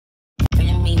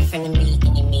friend of me,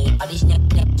 me. All these neck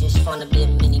just wanna be a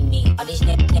mini me. All these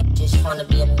neck just wanna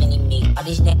be a mini me. All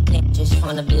these neck just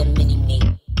wanna be a mini me.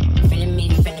 Friend of me,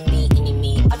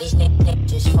 me. All these neck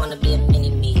just wanna be a mini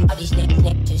me. All these neck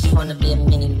just wanna be a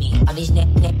mini me. All these neck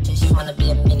just wanna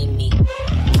be a mini me.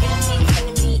 Friend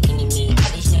of me, me.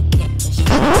 All these neck just wanna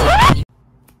be a mini me.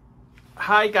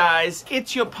 Hi guys,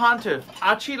 it's your pontiff,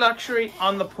 ArchieLuxury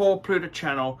on the Paul Pluta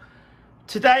channel.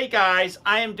 Today guys,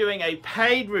 I am doing a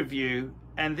paid review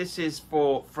and this is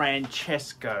for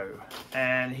Francesco.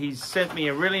 And he's sent me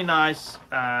a really nice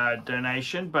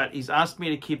donation, but he's asked me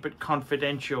to keep it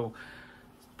confidential.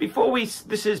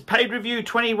 This is paid review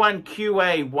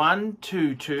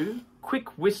 21QA122. Quick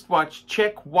wristwatch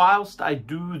check whilst I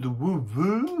do the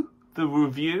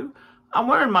review. I'm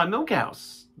wearing my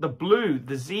Milgauss, the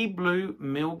Z Blue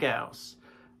Milgauss.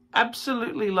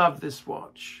 Absolutely love this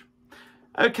watch.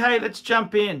 Okay, let's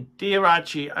jump in. Dear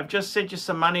Archie, I've just sent you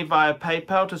some money via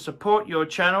PayPal to support your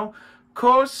channel. Of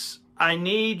course, I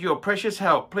need your precious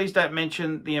help. Please don't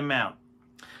mention the amount.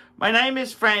 My name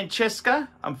is Francesca.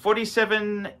 I'm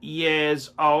 47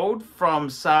 years old from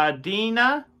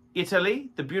Sardinia, Italy,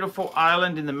 the beautiful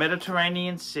island in the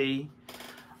Mediterranean Sea.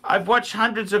 I've watched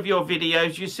hundreds of your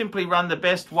videos. You simply run the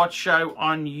best watch show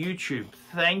on YouTube.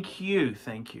 Thank you,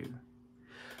 thank you.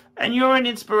 And you're an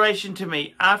inspiration to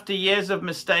me. After years of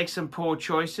mistakes and poor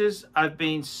choices, I've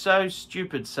been so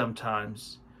stupid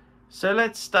sometimes. So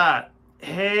let's start.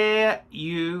 Here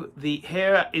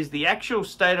is the actual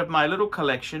state of my little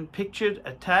collection. Picture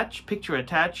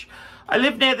attached. I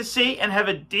live near the sea and have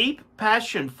a deep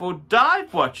passion for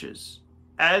dive watches,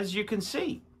 as you can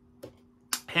see.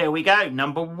 Here we go.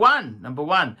 Number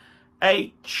one,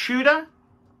 a Tudor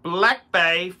Black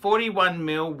Bay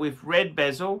 41mm with red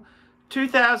bezel,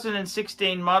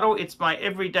 2016 model. It's my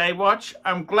everyday watch.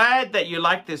 I'm glad that you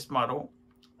like this model.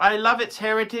 I love its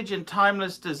heritage and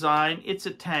timeless design. It's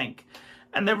a tank.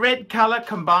 And the red color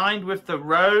combined with the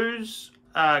rose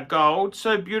gold,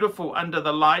 so beautiful under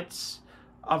the lights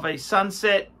of a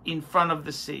sunset in front of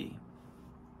the sea.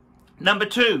 Number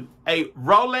two, a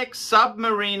Rolex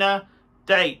Submariner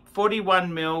date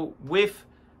 41mm with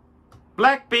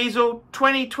black bezel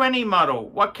 2020 model.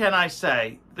 What can I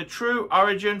say? The true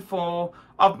origin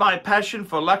of my passion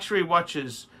for luxury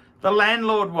watches. The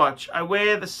landlord watch. I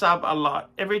wear the sub a lot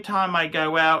every time I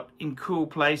go out in cool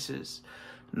places,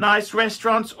 nice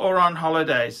restaurants or on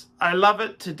holidays. I love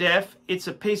it to death. It's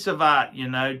a piece of art, you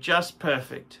know, just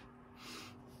perfect.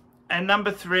 And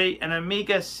number three, an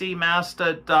Omega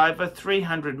Seamaster Diver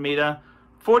 300 meter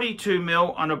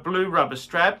 42mm on a blue rubber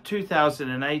strap,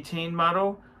 2018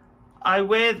 model. I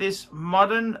wear this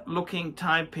modern looking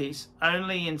timepiece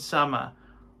only in summer.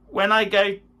 When I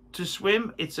go to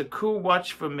swim, it's a cool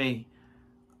watch for me.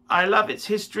 I love its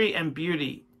history and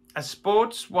beauty. A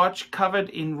sports watch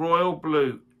covered in royal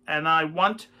blue, and I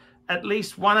want at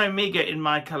least one Omega in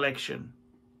my collection.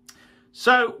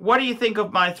 So what do you think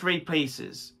of my three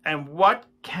pieces, and what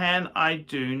can I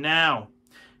do now?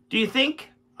 Do you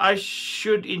think I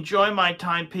should enjoy my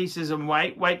timepieces and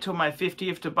wait till my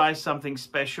 50th to buy something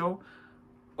special?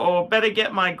 Or better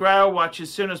get my Grail watch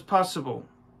as soon as possible?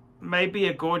 Maybe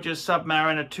a gorgeous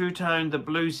Submariner two-tone, the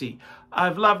bluesy.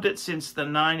 I've loved it since the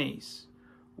 90s.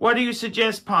 What do you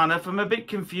suggest, Parnif? I'm a bit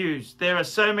confused. There are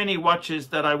so many watches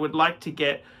that I would like to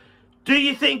get. Do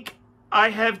you think I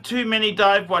have too many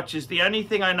dive watches? The only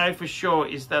thing I know for sure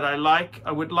is that I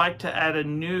would like to add a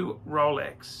new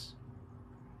Rolex.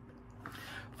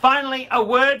 Finally, a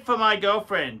word for my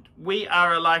girlfriend. We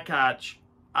are alike, Arch.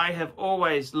 I have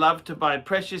always loved to buy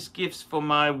precious gifts for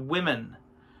my women.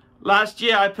 Last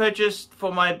year, I purchased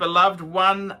for my beloved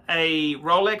one a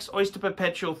Rolex Oyster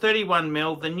Perpetual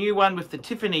 31mm, the new one with the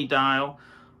Tiffany dial.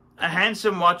 A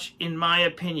handsome watch, in my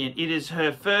opinion. It is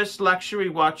her first luxury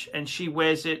watch, and she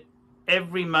wears it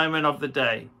every moment of the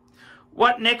day.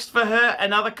 What next for her?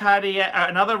 Another Cartier,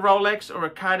 another Rolex or a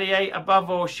Cartier? Above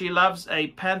all, she loves a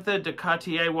Panther de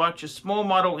Cartier watch, a small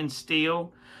model in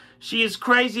steel. She is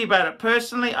crazy about it.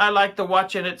 Personally, I like the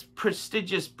watch and its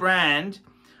prestigious brand,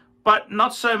 but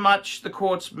not so much the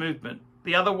quartz movement.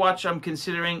 The other watch I'm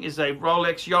considering is a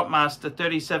Rolex Yachtmaster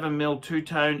 37mm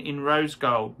two-tone in rose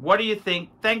gold. What do you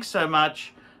think? Thanks so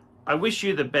much. I wish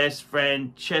you the best,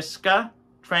 Francesco.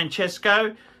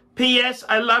 P.S.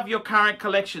 I love your current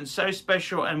collection. So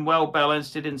special and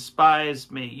well-balanced. It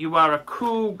inspires me. You are a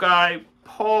cool guy,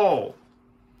 Paul.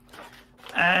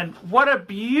 And what a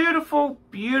beautiful,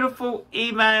 beautiful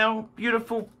email.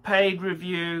 Beautiful paid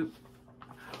review.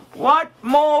 What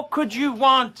more could you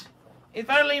want? If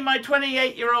only my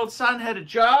 28-year-old son had a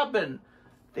job and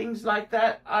things like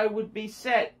that, I would be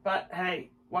set. But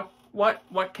hey, what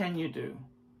can you do?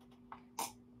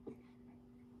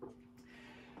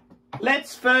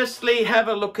 Let's firstly have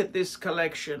a look at this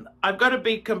collection. I've got to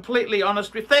be completely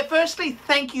honest with that. Firstly,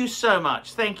 thank you so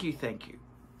much. Thank you, thank you.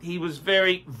 He was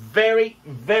very, very,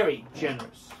 very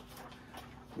generous.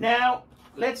 Now,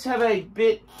 let's have a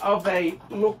bit of a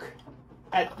look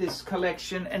at this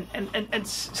collection and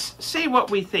see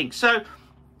what we think. So,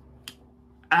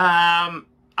 I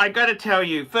got to tell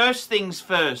you, first things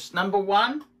first. Number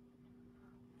one,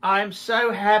 I'm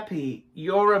so happy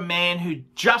you're a man who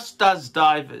just does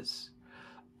divers.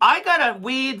 I got a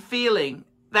weird feeling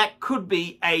that could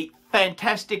be a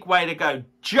fantastic way to go.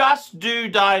 Just do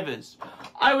divers.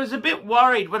 I was a bit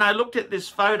worried when I looked at this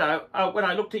photo, when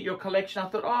I looked at your collection. I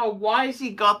thought, oh, why has he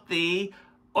got the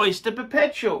Oyster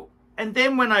Perpetual? And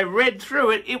then when I read through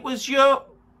it, it was your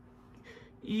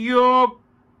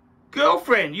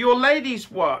girlfriend, your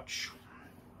lady's watch.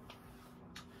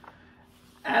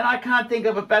 And I can't think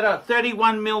of a better.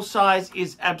 31 mil size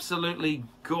is absolutely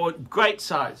good. Great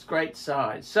size, great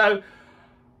size. So,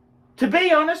 to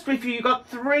be honest with you, you got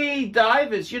 3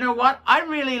 divers. You know what? I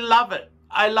really love it.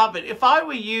 I love it. If I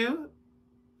were you,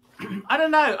 I don't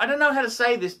know how to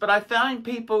say this, but I find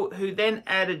people who then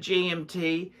add a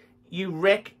GMT, you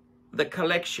wreck the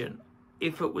collection.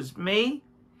 If it was me,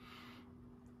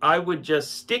 I would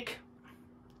just stick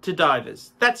to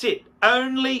divers. That's it.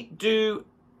 Only do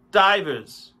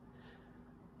divers.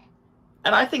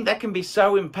 And I think that can be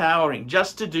so empowering,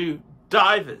 just to do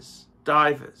divers.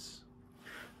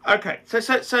 Okay,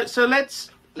 so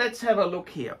let's have a look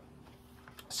here.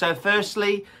 So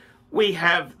firstly, we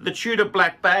have the Tudor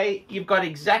Black Bay. You've got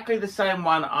exactly the same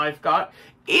one I've got.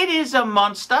 It is a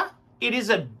monster. It is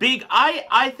a big,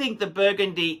 I think the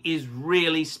burgundy is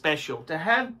really special. To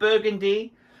have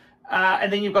burgundy,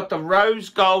 and then you've got the rose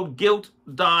gold gilt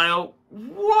dial.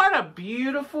 What a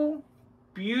beautiful,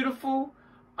 beautiful.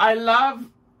 I love,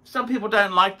 some people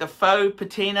don't like the faux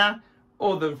patina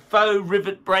or the faux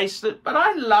rivet bracelet, but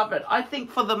I love it. I think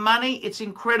for the money, it's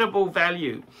incredible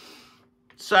value.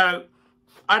 So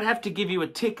I'd have to give you a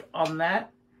tick on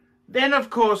that. Then, of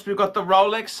course, we've got the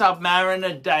Rolex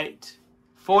Submariner date,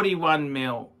 41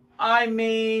 mil. I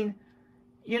mean,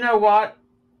 you know what?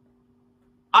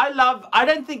 I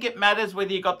don't think it matters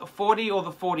whether you got the 40 or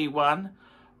the 41,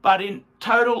 but in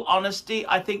total honesty,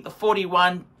 I think the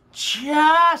 41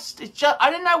 I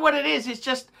don't know what it is. It's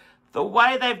just the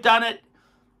way they've done it.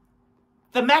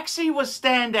 The Maxi was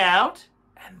stand out,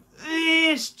 and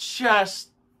this just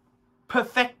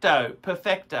perfecto.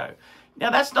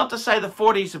 Now, that's not to say the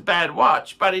 40 is a bad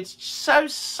watch, but it's so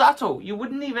subtle. You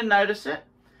wouldn't even notice it.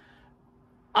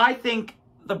 I think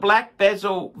the black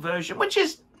bezel version, which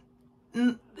is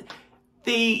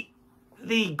the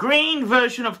green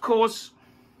version, of course,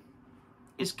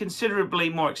 is considerably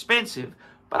more expensive.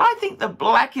 But I think the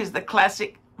black is the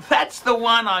classic. That's the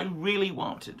one I really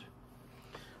wanted.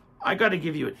 I got to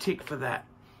give you a tick for that.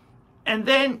 And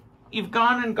then you've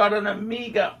gone and got an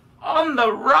Omega on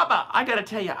the rubber. I got to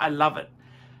tell you, I love it.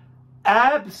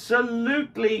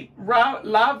 Absolutely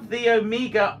love the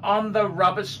Omega on the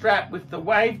rubber strap with the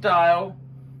wave dial.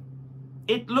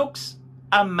 It looks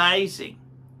amazing.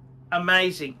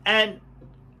 Amazing. And,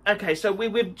 okay, so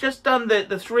we've just done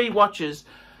the 3 watches.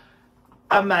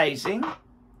 Amazing.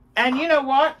 And you know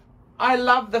what? I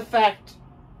love the fact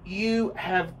you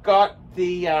have got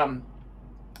the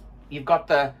you've got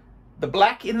the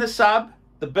black in the sub,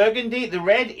 the burgundy, the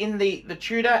red in the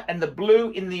Tudor, and the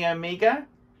blue in the Omega.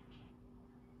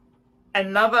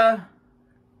 Another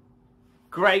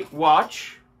great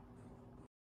watch.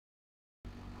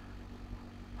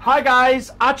 Hi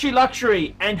guys,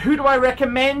 ArchieLuxury, and who do I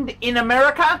recommend in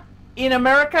America? In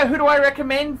America, who do I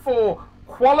recommend for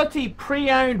quality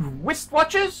pre-owned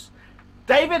wristwatches?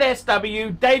 David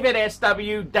SW, David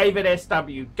SW, David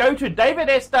SW. Go to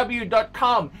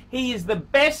davidsw.com. He is the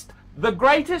best, the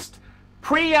greatest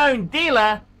pre-owned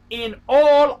dealer in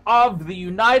all of the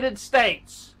United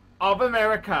States of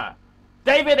America.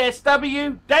 David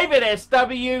SW, David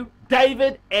SW,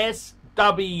 David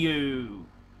SW.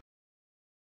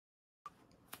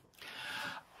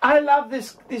 I love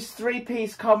this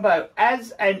 3-piece combo.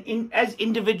 As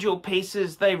individual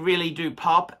pieces, they really do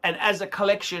pop, and as a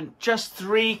collection, just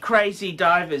 3 crazy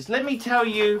divers. Let me tell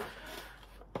you,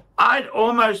 I'd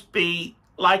almost be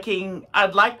liking.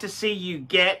 I'd like to see you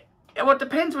get. Well, it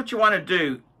depends what you want to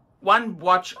do. One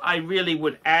watch I really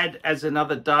would add as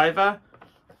another diver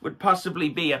would possibly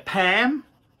be a PAM.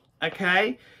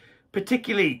 Okay,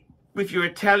 particularly with your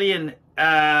Italian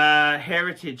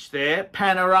heritage there,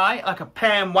 Panerai, like a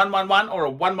PAM 111 or a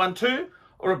 112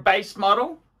 or a base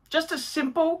model. Just a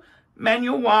simple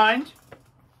manual wind.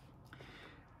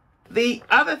 The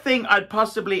other thing I'd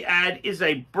possibly add is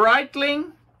a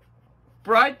Breitling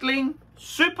Breitling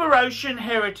Super Ocean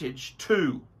Heritage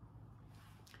 2.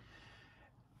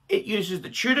 It uses the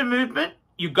Tudor movement.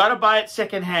 You've got to buy it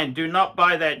secondhand. Do not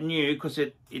buy that new because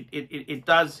it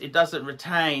doesn't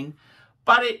retain.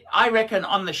 But I reckon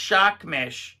on the shark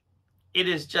mesh, it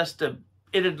is just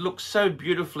it'd look so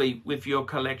beautifully with your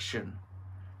collection.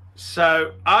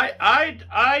 So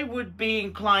I would be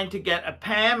inclined to get a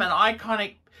Pam, an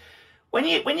iconic. When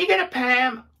you get a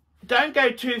Pam, don't go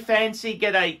too fancy.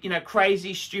 Get a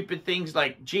crazy stupid things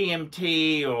like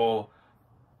GMT or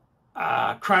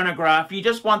chronograph. You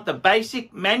just want the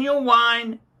basic manual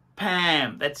wind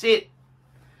Pam. That's it.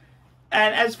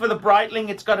 And as for the Breitling,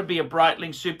 it's got to be a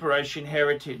Breitling Super Ocean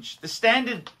Heritage. The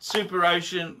standard Super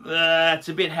Ocean, it's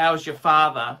a bit how's your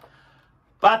father.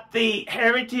 But the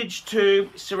Heritage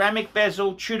tube, ceramic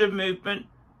bezel, Tudor movement,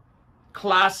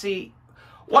 classy.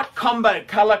 What combo,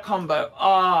 color combo?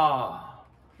 Oh,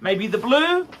 maybe the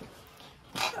blue,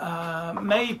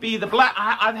 maybe the black.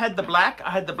 I've had the black.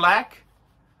 I had the black.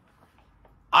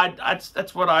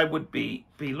 That's what I would be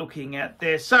looking at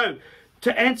there. So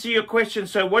to answer your question,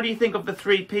 so what do you think of the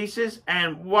three pieces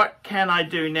and what can I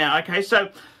do now? Okay, so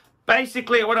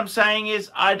basically what I'm saying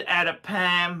is I'd add a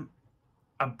Pam,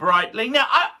 a Breitling. Now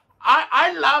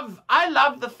I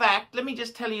love the fact, let me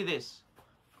just tell you this.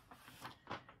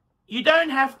 You don't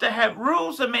have to have,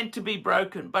 rules are meant to be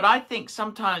broken, but I think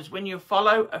sometimes when you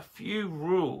follow a few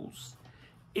rules,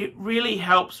 it really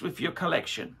helps with your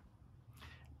collection.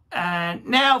 And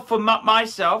now for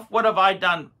myself, what have I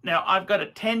done? Now I've got a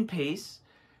 10 piece,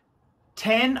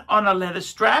 10 on a leather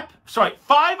strap, sorry,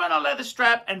 5 on a leather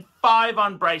strap and 5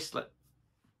 on bracelet.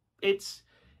 It's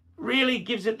really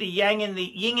gives it the yin and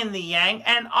the yang.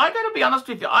 And I got to be honest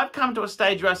with you, I've come to a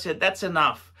stage where I said, that's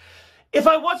enough. If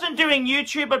I wasn't doing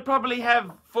YouTube, I'd probably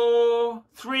have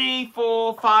 3,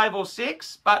 4, 5 or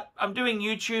 6, but I'm doing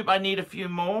YouTube. I need a few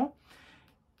more.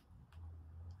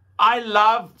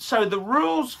 So the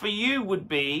rules for you would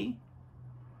be,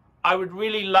 I would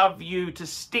really love you to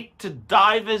stick to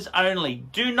divers only.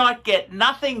 Do not get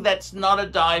nothing that's not a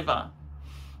diver.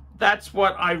 That's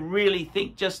what I really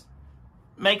think just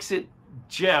makes it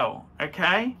gel,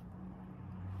 okay?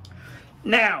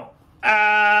 Now,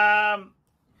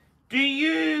 do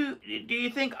you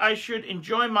think I should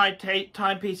enjoy my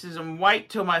timepieces and wait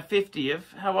till my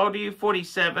 50th? How old are you?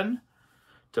 47?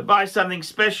 To buy something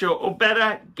special, or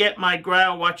better, get my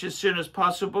Grail watch as soon as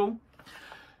possible?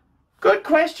 Good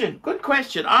question. Good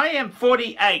question. I am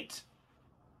 48.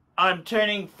 I'm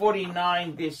turning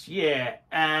 49 this year,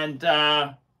 and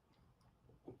I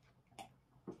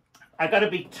got to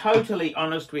be totally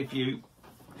honest with you.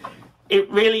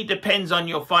 It really depends on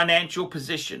your financial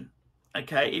position.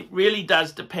 Okay, it really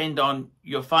does depend on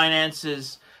your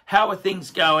finances, how are things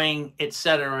going,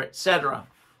 etc., etc.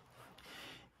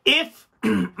 If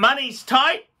money's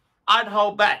tight, I'd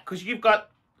hold back because you've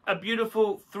got a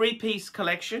beautiful 3-piece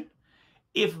collection.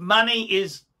 If money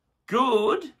is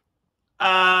good,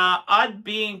 I'd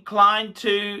be inclined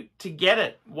to get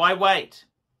it. Why wait?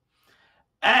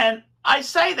 And I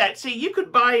say that, see, you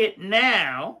could buy it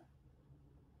now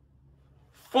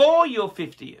for your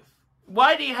 50th.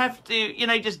 Why do you have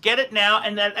to, just get it now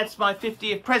and that's my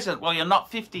 50th present? Well, you're not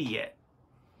 50 yet.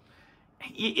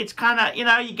 It's kind of,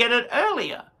 you get it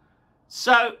earlier.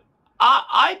 So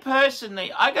I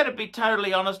personally, I got to be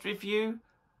totally honest with you.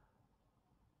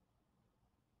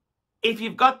 If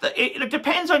you've got it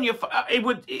depends on your,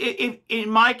 in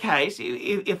my case,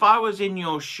 if I was in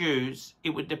your shoes,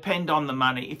 it would depend on the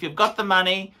money. If you've got the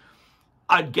money,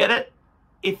 I'd get it.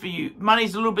 If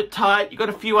money's a little bit tight, you've got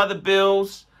a few other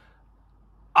bills,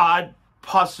 I'd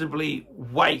possibly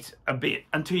wait a bit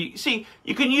until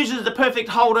you can use it as the perfect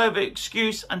holdover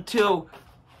excuse until,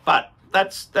 but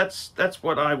that's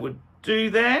what I would do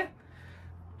there.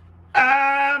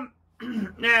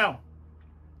 Now,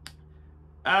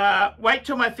 wait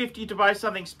till my 50 to buy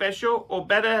something special, or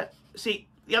better, see,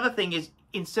 the other thing is,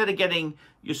 instead of getting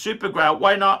your Super Grail,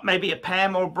 why not maybe a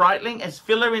Pam or Breitling as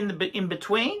filler in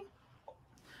between?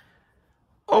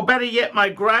 Or better yet, my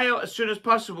Grail as soon as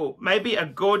possible. Maybe a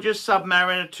gorgeous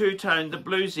Submariner two-tone, the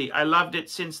bluesy. I loved it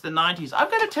since the 90s.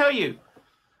 I've got to tell you,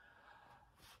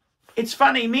 it's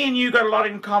funny, me and you got a lot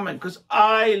in common because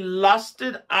I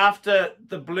lusted after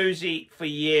the bluesy for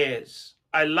years.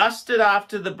 I lusted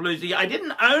after the bluesy. I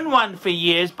didn't own one for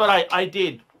years, but I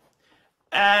did.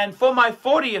 And for my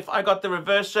 40th, I got the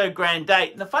Reverso Grand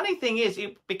Date. And the funny thing is,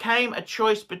 it became a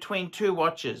choice between 2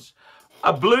 watches.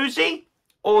 A bluesy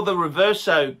or the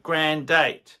Reverso Grand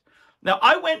Date. Now,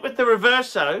 I went with the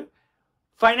Reverso.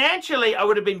 Financially, I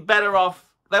would have been better off.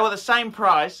 They were the same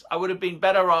price. I would have been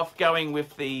better off going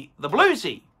with the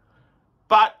bluesy.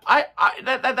 But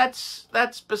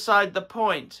that's beside the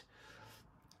point.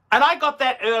 And I got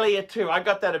that earlier too. I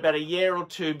got that about a year or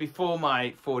two before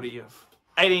my 40th,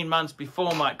 18 months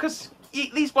before my, because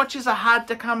these watches are hard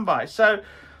to come by. So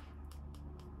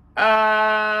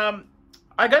I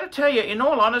got to tell you, in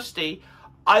all honesty,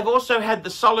 I've also had the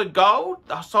solid gold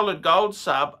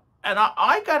sub, and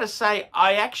I got to say,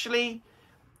 I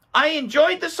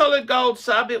enjoyed the solid gold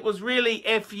sub. It was really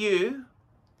FU.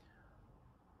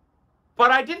 But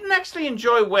I didn't actually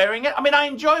enjoy wearing it. I mean, I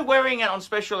enjoy wearing it on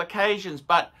special occasions,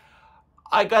 but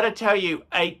I got to tell you,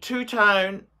 a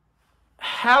two-tone,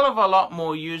 hell of a lot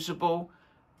more usable,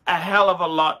 a hell of a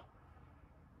lot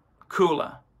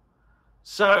cooler.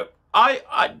 So I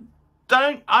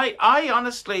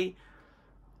honestly,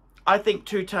 I think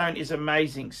two-tone is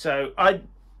amazing. So I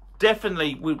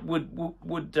definitely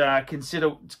would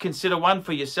consider one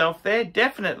for yourself there.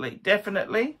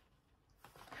 Definitely.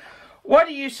 What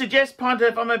do you suggest,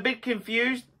 Pontiff? I'm a bit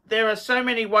confused. There are so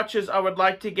many watches I would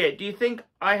like to get. Do you think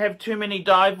I have too many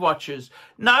dive watches?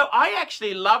 No, I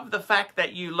actually love the fact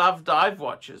that you love dive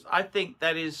watches. I think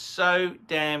that is so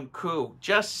damn cool.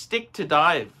 Just stick to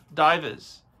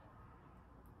divers.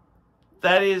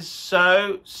 That is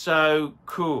so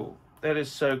cool. That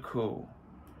is so cool.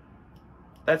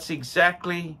 That's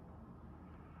exactly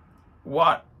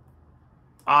what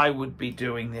I would be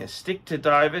doing there. Stick to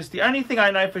divers. The only thing I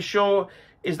know for sure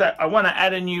is that I want to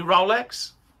add a new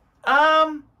Rolex.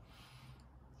 Yeah,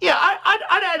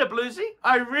 I'd add a bluesy.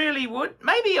 I really would.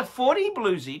 Maybe a 40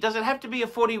 bluesy. Does it have to be a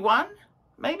 41?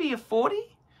 Maybe a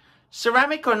 40?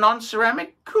 Ceramic or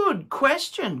non-ceramic? Good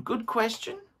question.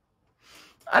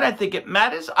 I don't think it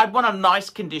matters. I'd want a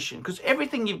nice condition, because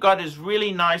everything you've got is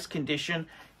really nice condition.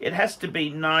 It has to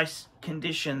be nice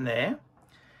condition there.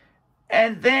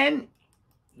 And then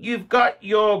you've got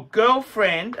your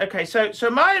girlfriend. Okay, so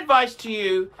my advice to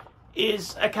you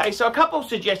is, okay, so a couple of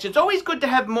suggestions. Always good to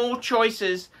have more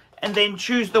choices and then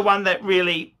choose the one that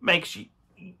really makes you,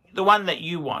 the one that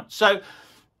you want. So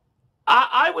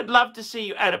I would love to see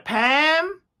you add a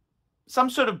PAM, some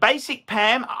sort of basic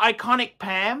PAM, iconic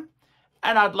PAM,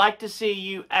 and I'd like to see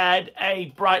you add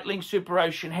a Breitling Super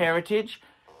Ocean Heritage,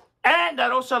 and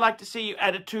I'd also like to see you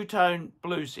add a two-tone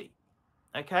bluesy.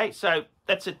 Okay, so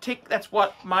that's a tick. That's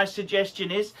what my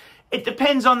suggestion is. It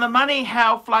depends on the money,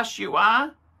 how flush you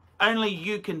are. Only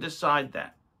you can decide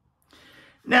that.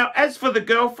 Now, as for the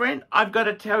girlfriend, I've got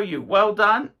to tell you, well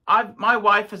done. My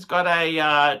wife has got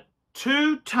a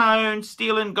two-tone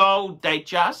steel and gold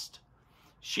Datejust.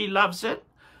 She loves it.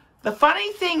 The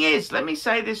funny thing is, let me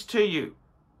say this to you.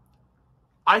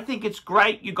 I think it's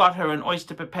great you got her an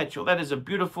Oyster Perpetual. That is a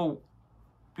beautiful,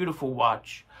 beautiful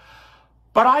watch.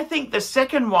 But I think the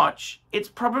second watch, it's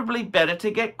probably better to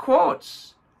get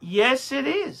quartz. Yes, it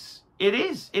is. It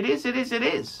is.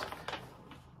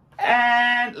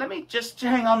 And let me just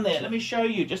hang on there. Let me show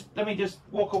you. Let me just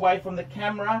walk away from the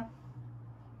camera.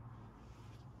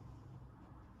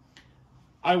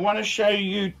 I want to show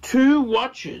you two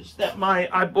watches that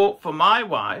I bought for my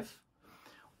wife.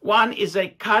 One is a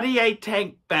Cartier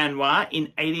Tank Banois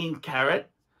in 18 karat,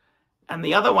 and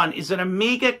the other one is an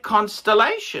Omega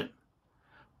Constellation.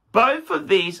 Both of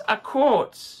these are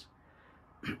quartz.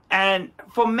 And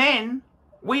for men,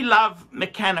 we love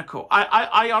mechanical.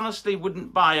 I honestly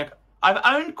wouldn't buy I've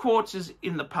owned quartzes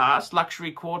in the past,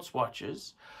 luxury quartz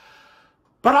watches.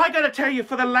 But I got to tell you,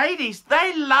 for the ladies,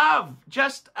 they love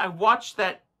just a watch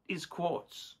that is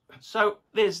quartz. So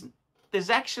there's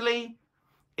actually,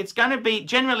 it's going to be,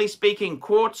 generally speaking,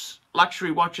 quartz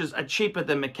luxury watches are cheaper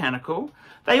than mechanical.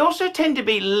 They also tend to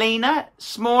be leaner,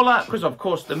 smaller, because of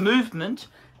course the movement.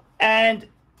 And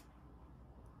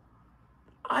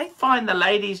I find the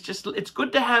ladies just, it's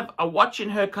good to have a watch in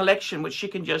her collection which she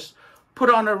can just put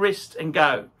on her wrist and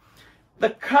go. The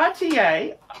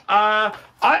Cartier, I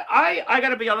got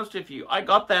to be honest with you, I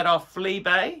got that off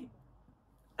Fleabay,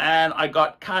 and I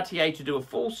got Cartier to do a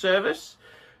full service,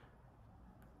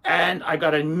 and I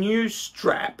got a new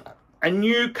strap, a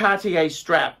new Cartier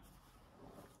strap.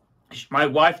 My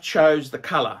wife chose the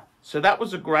color, so that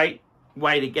was a great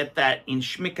way to get that in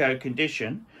schmicko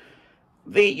condition.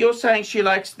 You're saying she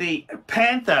likes the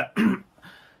Panther.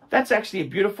 That's actually a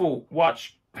beautiful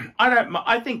watch.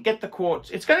 I think get the quartz.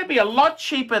 It's going to be a lot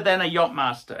cheaper than a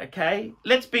Yachtmaster, okay?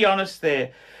 Let's be honest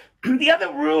there. The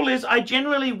other rule is I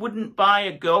generally wouldn't buy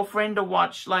a girlfriend a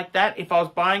watch like that. If I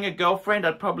was buying a girlfriend,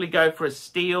 I'd probably go for a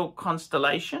steel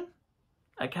Constellation,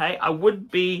 okay? I would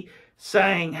be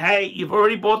saying, hey, you've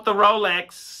already bought the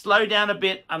Rolex. Slow down a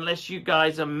bit unless you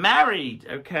guys are married,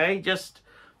 okay? Just,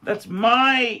 that's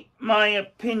my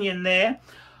opinion there.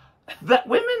 That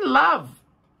women love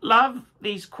love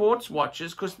these quartz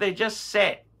watches because they're just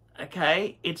set,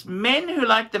 okay? It's men who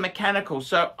like the mechanical,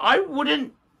 so I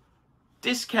wouldn't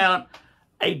discount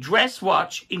a dress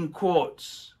watch in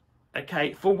quartz,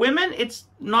 okay? For women, it's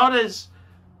not as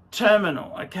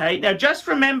terminal, okay? Now, just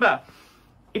remember,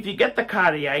 if you get the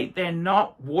Cartier, they're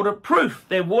not waterproof.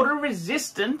 They're water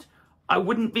resistant. I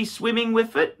wouldn't be swimming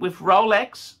with it, with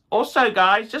Rolex. Also,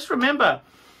 guys, just remember,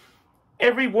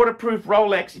 every waterproof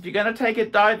Rolex, if you're going to take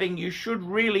it diving, you should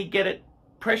really get it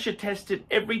pressure tested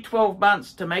every 12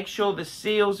 months to make sure the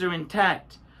seals are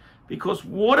intact. Because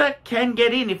water can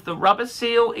get in. If the rubber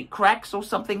seal, it cracks or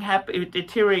something happens, it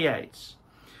deteriorates.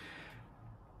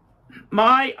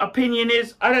 My opinion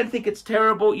is, I don't think it's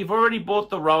terrible. You've already bought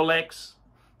the Rolex.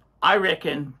 I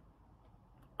reckon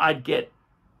I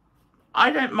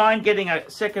don't mind getting a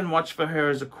second watch for her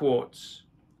as a quartz.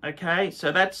 Okay,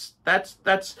 so that's,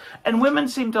 and women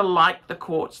seem to like the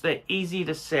quartz. They're easy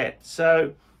to set.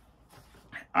 So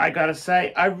I gotta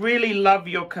say, I really love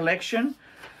your collection.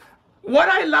 What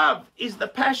I love is the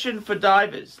passion for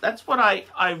divers. That's what I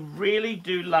really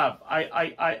do love.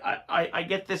 I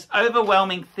get this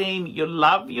overwhelming theme. You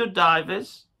love your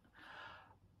divers.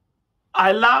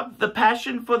 I love the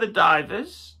passion for the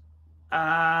divers.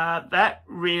 That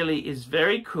really is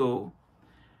very cool.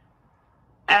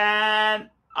 And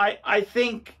I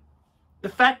think the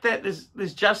fact that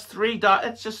there's just 3 divers,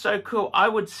 that's just so cool. I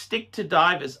would stick to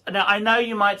divers. Now, I know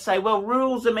you might say, well,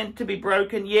 rules are meant to be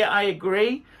broken. Yeah, I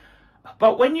agree.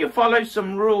 But when you follow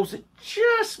some rules, it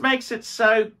just makes it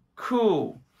so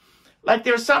cool. Like,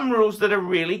 there are some rules that are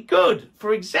really good.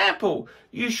 For example,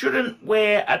 you shouldn't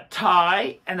wear a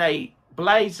tie and a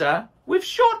blazer with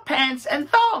short pants and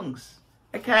thongs.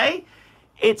 Okay?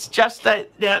 It's just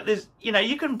that, there's,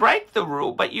 you can break the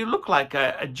rule, but you look like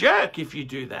a jerk if you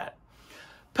do that.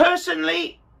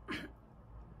 Personally,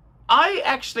 I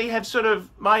actually have sort of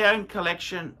my own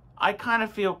collection. I kind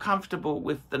of feel comfortable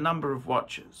with the number of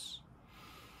watches.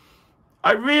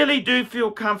 I really do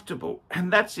feel comfortable,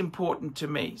 and that's important to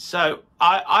me. So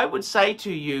I would say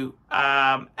to you,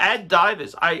 add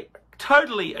divers. I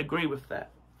totally agree with that.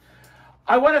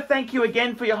 I want to thank you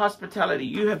again for your hospitality.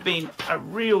 You have been a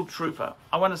real trooper.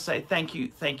 I want to say thank you,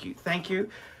 thank you, thank you.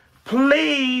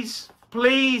 Please,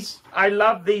 please, I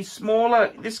love these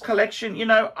smaller, this collection.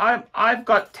 I've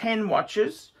got 10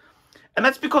 watches, and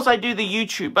that's because I do the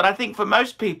YouTube. But I think for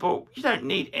most people, you don't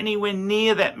need anywhere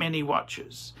near that many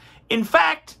watches. In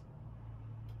fact,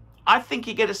 I think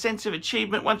you get a sense of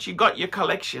achievement once you got your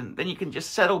collection. Then you can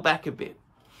just settle back a bit.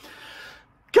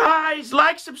 Guys,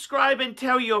 like, subscribe, and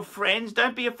tell your friends.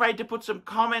 Don't be afraid to put some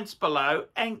comments below.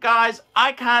 And guys,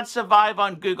 I can't survive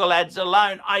on Google Ads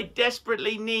alone. I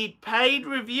desperately need paid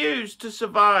reviews to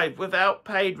survive. Without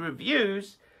paid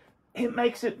reviews, it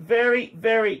makes it very,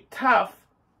 very tough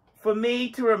for me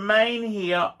to remain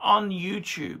here on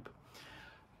YouTube.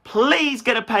 Please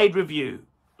get a paid review.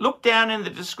 Look down in the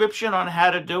description on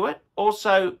how to do it.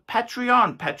 Also,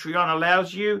 Patreon. Patreon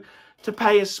allows you to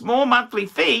pay a small monthly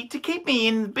fee to keep me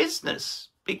in business,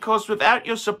 because without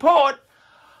your support,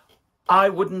 I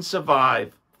wouldn't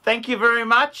survive. Thank you very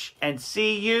much, and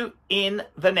see you in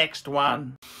the next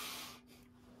one.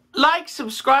 Like,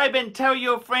 subscribe, and tell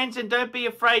your friends, and don't be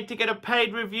afraid to get a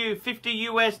paid review. $50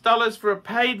 US for a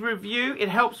paid review. It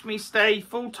helps me stay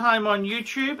full-time on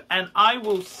YouTube, and I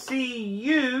will see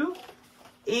you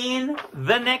in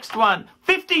the next one.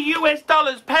 $50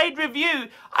 US paid review.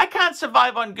 I can't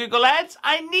survive on Google Ads.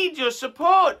 I need your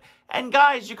support. And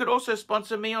guys, you could also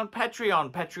sponsor me on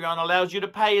Patreon. Patreon allows you to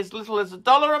pay as little as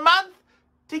 $1 a month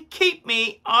to keep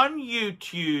me on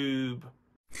YouTube.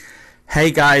 Hey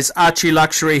guys,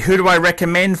 ArchieLuxury. Who do I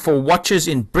recommend for watches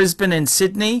in Brisbane and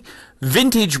Sydney?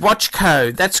 Vintage Watch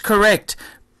Co. That's correct.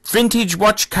 Vintage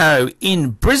Watch Co.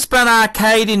 in Brisbane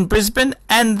Arcade in Brisbane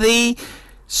and the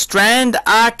Strand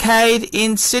Arcade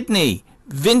in Sydney.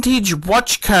 Vintage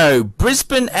Watch Co.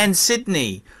 Brisbane and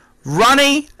Sydney.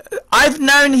 Ronnie, I've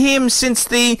known him since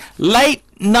the late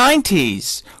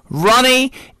 90s.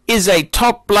 Ronnie is a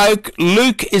top bloke.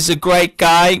 Luke is a great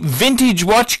guy. Vintage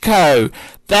Watch Co.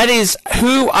 That is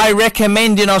who I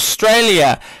recommend in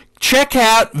Australia. Check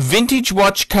out Vintage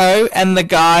Watch Co. and the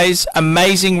guys'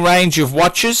 amazing range of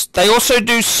watches. They also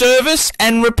do service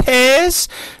and repairs.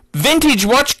 Vintage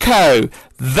Watch Co.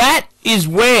 That is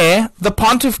where the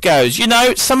Pontiff goes.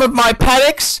 Some of my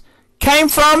Pateks came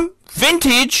from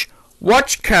Vintage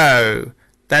Watch Co.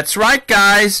 That's right,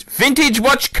 guys. Vintage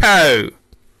Watch Co.